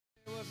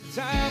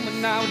Time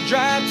when I would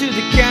drive to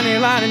the county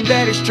line in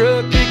Daddy's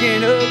truck,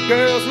 picking up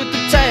girls with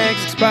the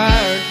tags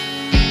expired.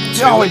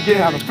 You always did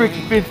have a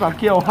freaking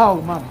 55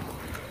 hole, mama.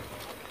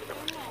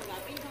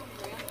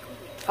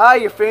 Hi,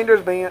 your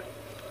fender's bent.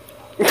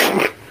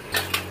 There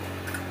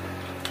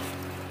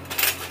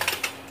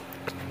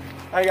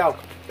you go.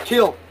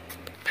 Chill.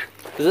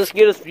 Does this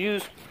get us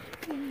views?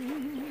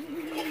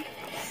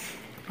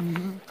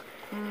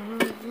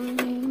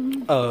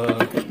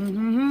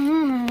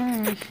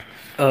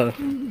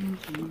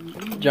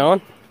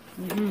 John?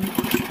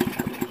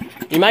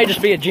 You may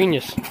just be a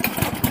genius.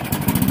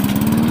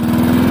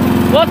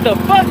 What the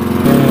fuck?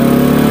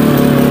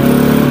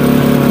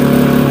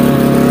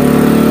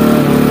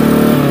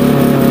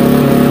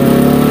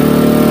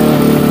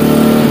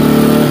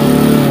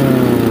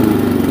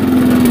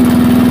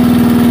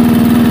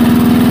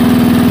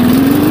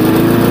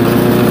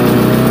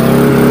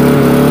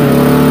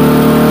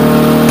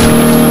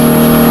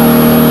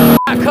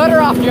 Cut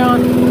her off,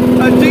 John.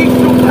 A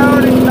diesel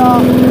powered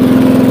exhaust.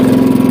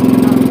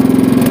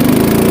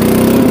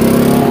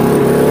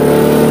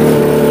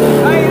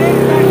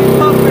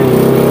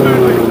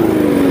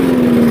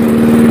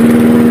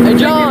 Hey,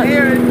 John.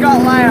 Here it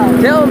got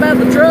loud. Tell him about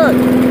the truck.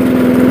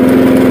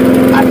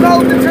 I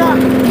sold the truck.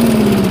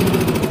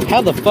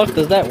 How the fuck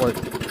does that work?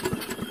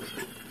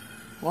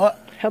 What?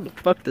 How the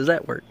fuck does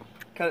that work?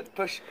 Cause it's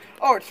push.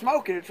 Oh, it's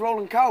smoking. It's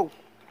rolling coal.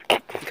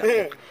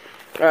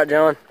 Alright,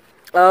 John.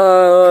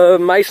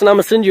 Mason, I'm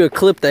gonna send you a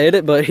clip to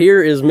edit, but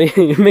here is me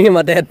and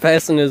my dad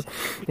passing his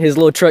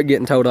little truck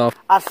getting towed off.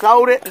 I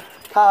sold it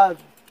because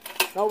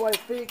nobody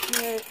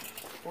fixing it.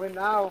 When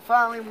I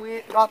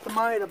finally got the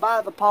money to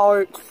buy the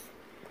parts,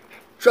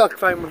 truck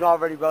frame was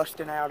already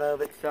rusting out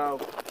of it,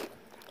 so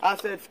I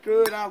said,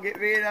 screw it, I'll get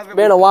rid of it. It's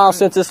been a while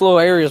since this little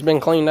area's been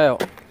cleaned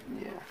out.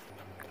 Yeah.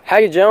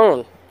 Hey,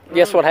 John,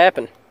 guess what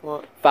happened?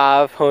 What?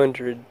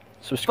 500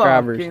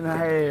 subscribers. Fucking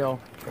hell.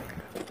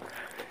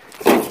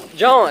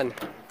 John,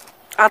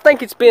 I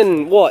think it's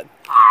been, what?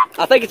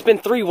 I think it's been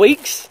 3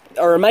 weeks,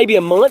 or maybe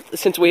a month,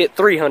 since we hit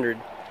 300.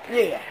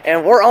 Yeah.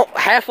 And we're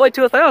halfway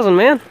to 1,000,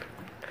 man.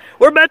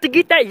 We're about to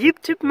get that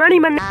YouTube money,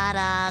 man. Not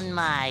on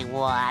my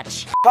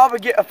watch. Probably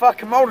get a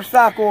fucking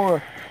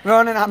motorcycle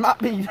running. I might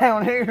be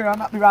down here. I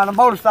might be riding a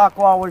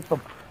motorcycle all the way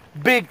from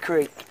Big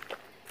Creek.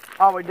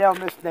 All the way down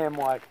this damn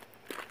way.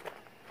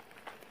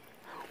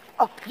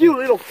 Oh, you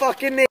little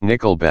fucking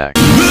Nickelback.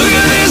 Look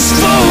at this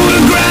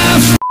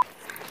photograph.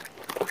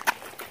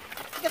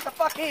 Get the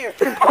fuck here.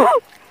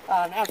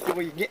 Now see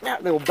where you're getting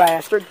out, little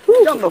bastard.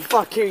 Come the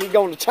fuck here. You're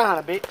going to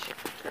China, bitch.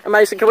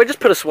 Mason, can we just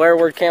put a swear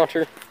word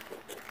counter?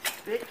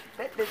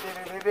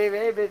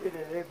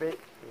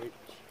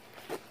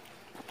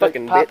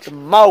 Fucking bitch.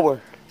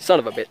 Mower. Son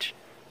of a bitch.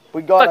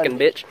 We got fucking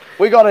bitch.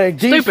 We got a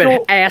diesel.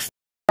 Stupid ass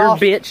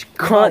bitch,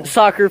 cunt,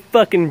 soccer,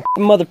 fucking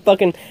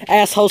motherfucking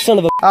asshole son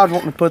of a. I was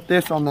wanting to put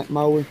this on that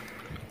mower,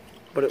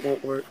 but it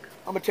won't work.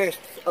 I'm gonna test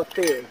a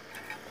theory.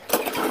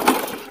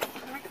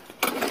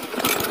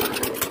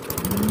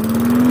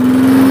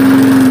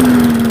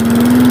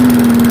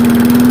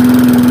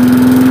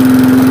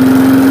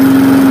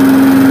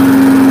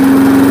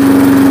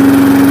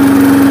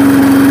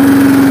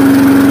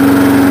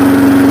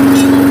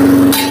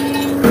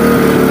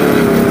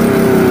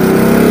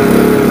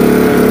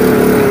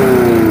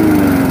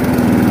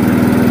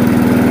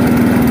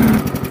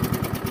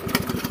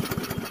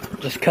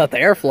 Just cut the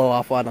airflow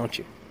off, why don't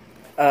you?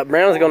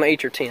 Brown's gonna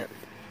eat your tent.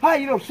 Hey,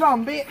 you little son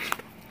of a bitch!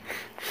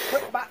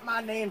 Quit biting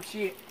my damn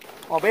shit.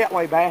 Oh, that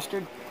way,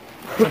 bastard.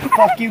 Where the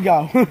fuck you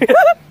go?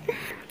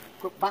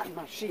 Quit biting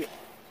my shit.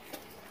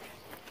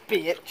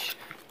 Bitch.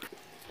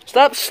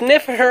 Stop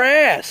sniffing her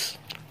ass.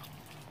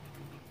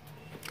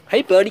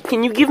 Hey, buddy,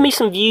 can you give me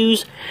some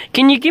views?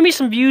 Can you give me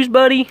some views,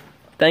 buddy?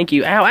 Thank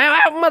you. Ow,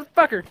 ow, ow,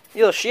 motherfucker.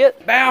 You little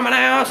shit. Bow me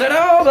now, said,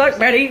 oh, Black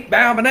Betty,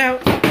 bow me now.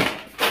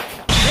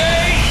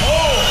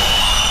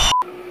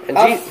 And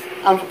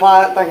I'm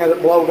surprised that thing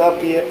hasn't blown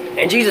up yet.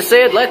 And Jesus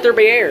said, let there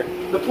be air.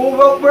 The pull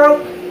rope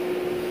broke.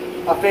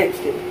 I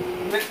fixed it.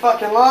 This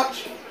fucking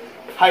lunch,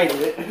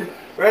 hated it.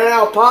 Ran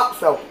out of pop,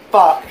 so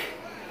fuck.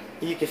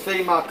 You can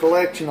see my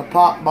collection of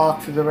pop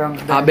boxes around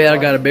the I bet I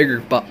got a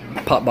bigger pop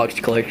box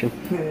collection.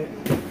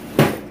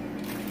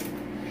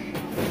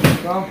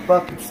 I'm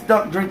fucking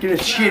stuck drinking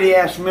this shitty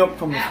ass milk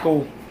from the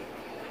school.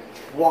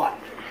 What?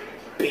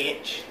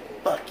 Bitch.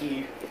 Fuck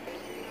you.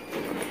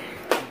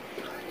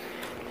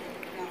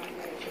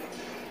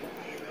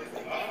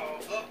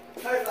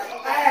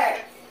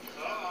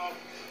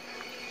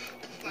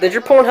 Did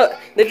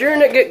your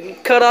internet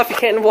get cut off? You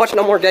can't watch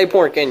no more gay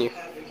porn, can you?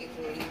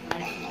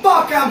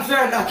 Fuck, I'm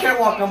sad I can't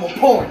watch no more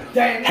porn.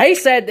 Damn it. He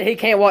said that he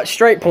can't watch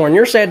straight porn.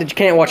 You're sad that you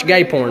can't watch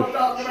gay porn. I'm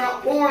talking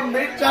about porn,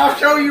 bitch. I'll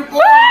show you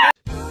porn.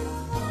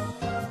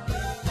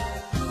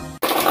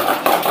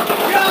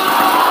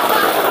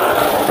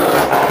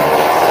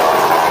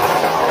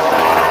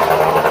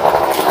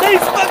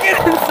 He's fucking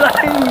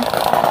insane.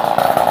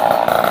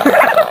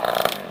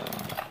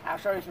 I'll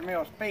show you some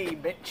real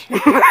speed, bitch.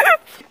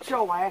 Get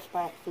your ass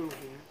back through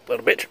here.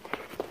 Little bitch.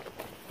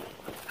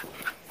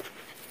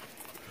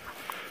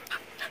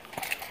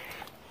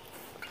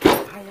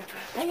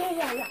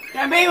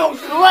 That man won't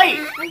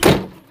sleep.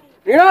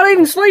 You're not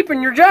even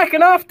sleeping. You're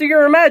jacking off to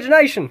your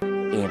imagination.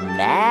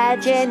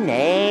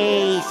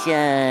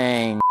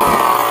 Imagination.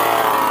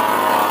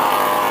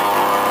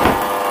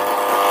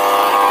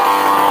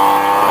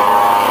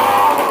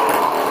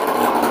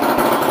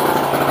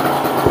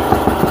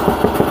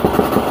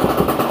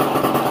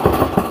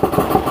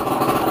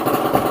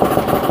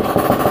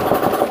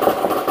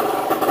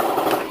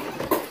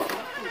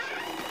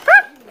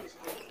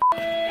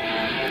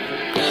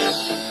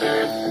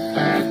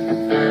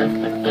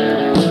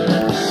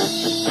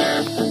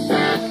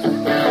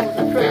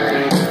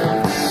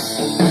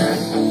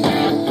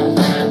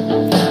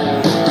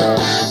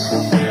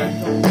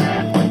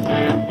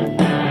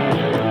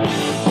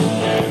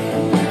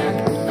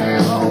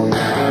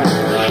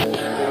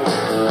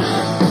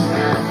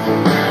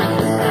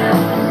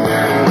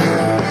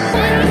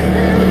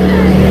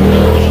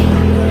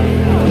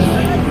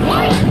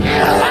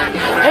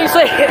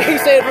 He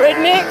said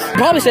rednecks?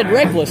 Probably said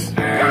reckless.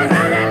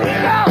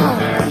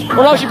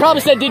 Or no, she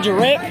probably said, did you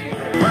wreck?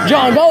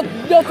 John, go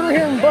through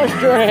here and bust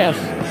your ass.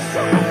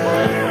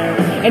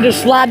 And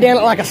just slide down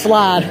it like a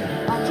slide.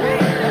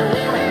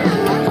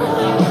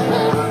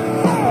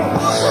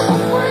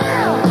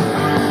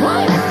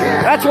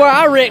 That's where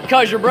I wrecked,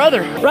 cause your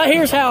brother. Right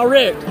here's how I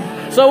wrecked.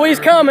 So we was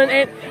coming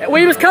and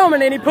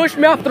he pushed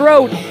me off the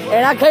road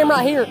and I came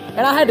right here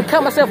and I had to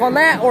cut myself on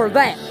that or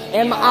that.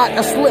 And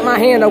I slit my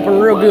hand open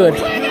real good.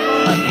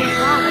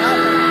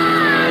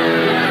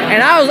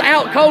 And I was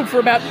out cold for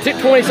about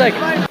 20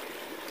 seconds.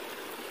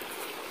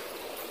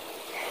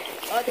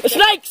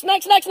 Snake!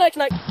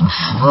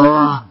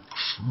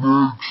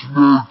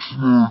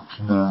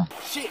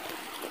 Shit.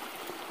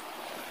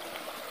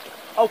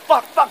 Oh,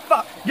 fuck.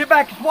 Get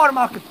back, it's water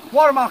moccasins.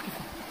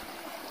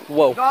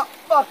 Whoa. Not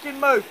fucking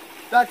move.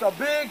 That's a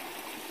big...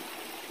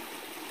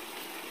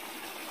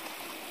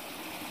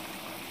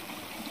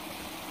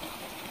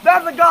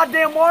 That's a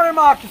goddamn water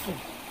moccasin.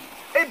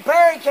 In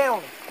Perry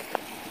County.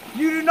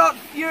 Those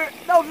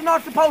are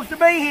not supposed to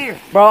be here.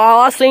 Bro,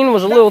 all I seen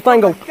was a little thing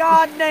go...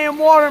 Goddamn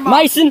water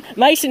moccasin.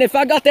 Mason, if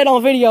I got that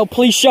on video,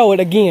 please show it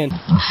again.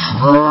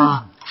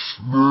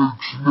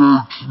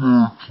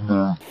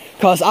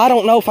 Cause I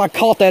don't know if I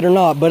caught that or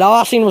not, but all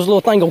I seen was a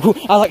little thing go...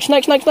 I was like,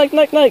 snake.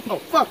 Oh,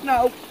 fuck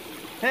no.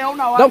 Hell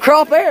no. Don't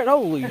crawl up there,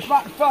 holy. It's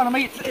right in front of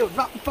me. It was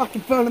right in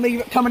fucking front of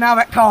me coming out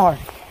of that car.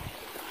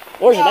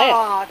 Where's it at?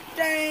 God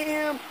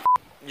damn.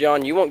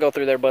 John, you won't go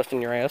through there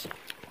busting your ass.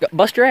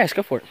 Bust your ass,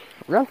 go for it.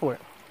 Run for it.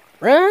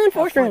 Run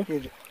for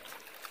it.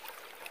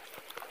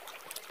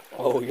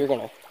 Oh, you're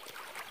gonna...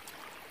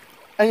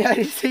 And yeah,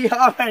 you see,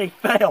 I already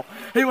fell.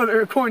 He wasn't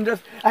recording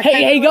just...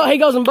 He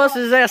goes and busts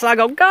his ass. I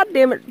go, God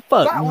damn it,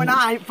 fuck. Right when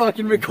I ain't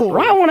fucking recording.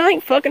 Right when I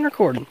ain't fucking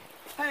recording.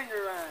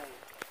 Tangerine.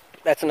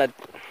 That's a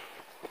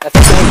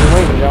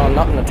tangerine, John,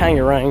 not in a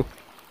tangerine.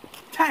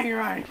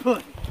 Tangerine,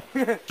 pussy.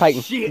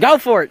 Peyton, Shit. go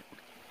for it.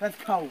 That's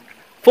cold.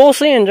 Full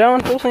send,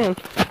 John, full send.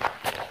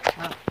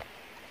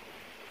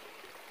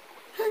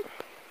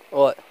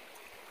 What?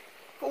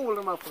 Full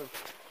of muffler.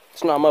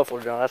 It's not a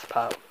muffler, John, that's a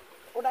pipe.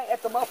 Well,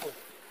 that's a muffler.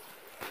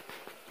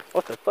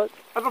 What the fuck?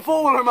 That's a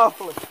fuller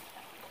muffler.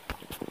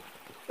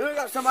 Look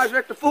got somebody's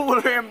wrecked a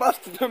fuller and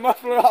busted their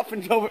muffler off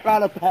and drove it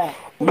right up back.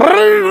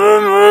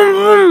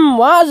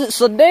 Why is it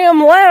so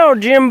damn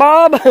loud, Jim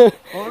Bob? Well,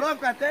 look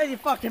right there, you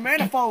fucking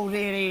manifold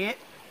idiot.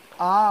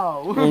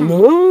 Oh.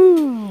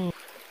 No.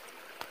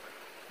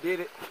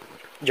 Did it.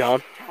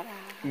 John,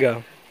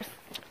 go.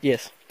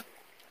 Yes.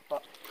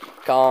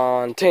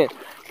 Content.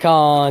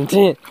 I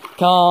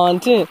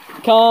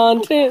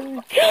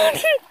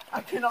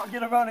cannot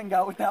get a running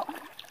go without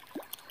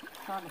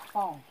trying to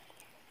fall.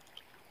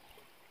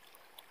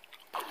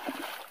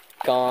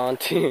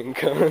 Content.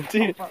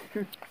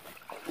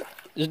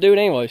 Just do it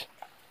anyways.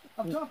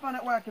 I'm trying to find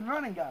out where I can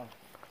run and go.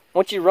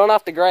 Once you run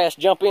off the grass,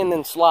 jump in,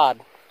 then slide.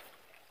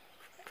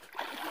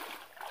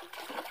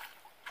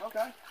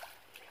 Okay.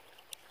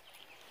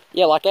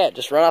 Yeah, like that.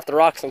 Just run off the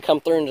rocks and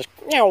come through and just...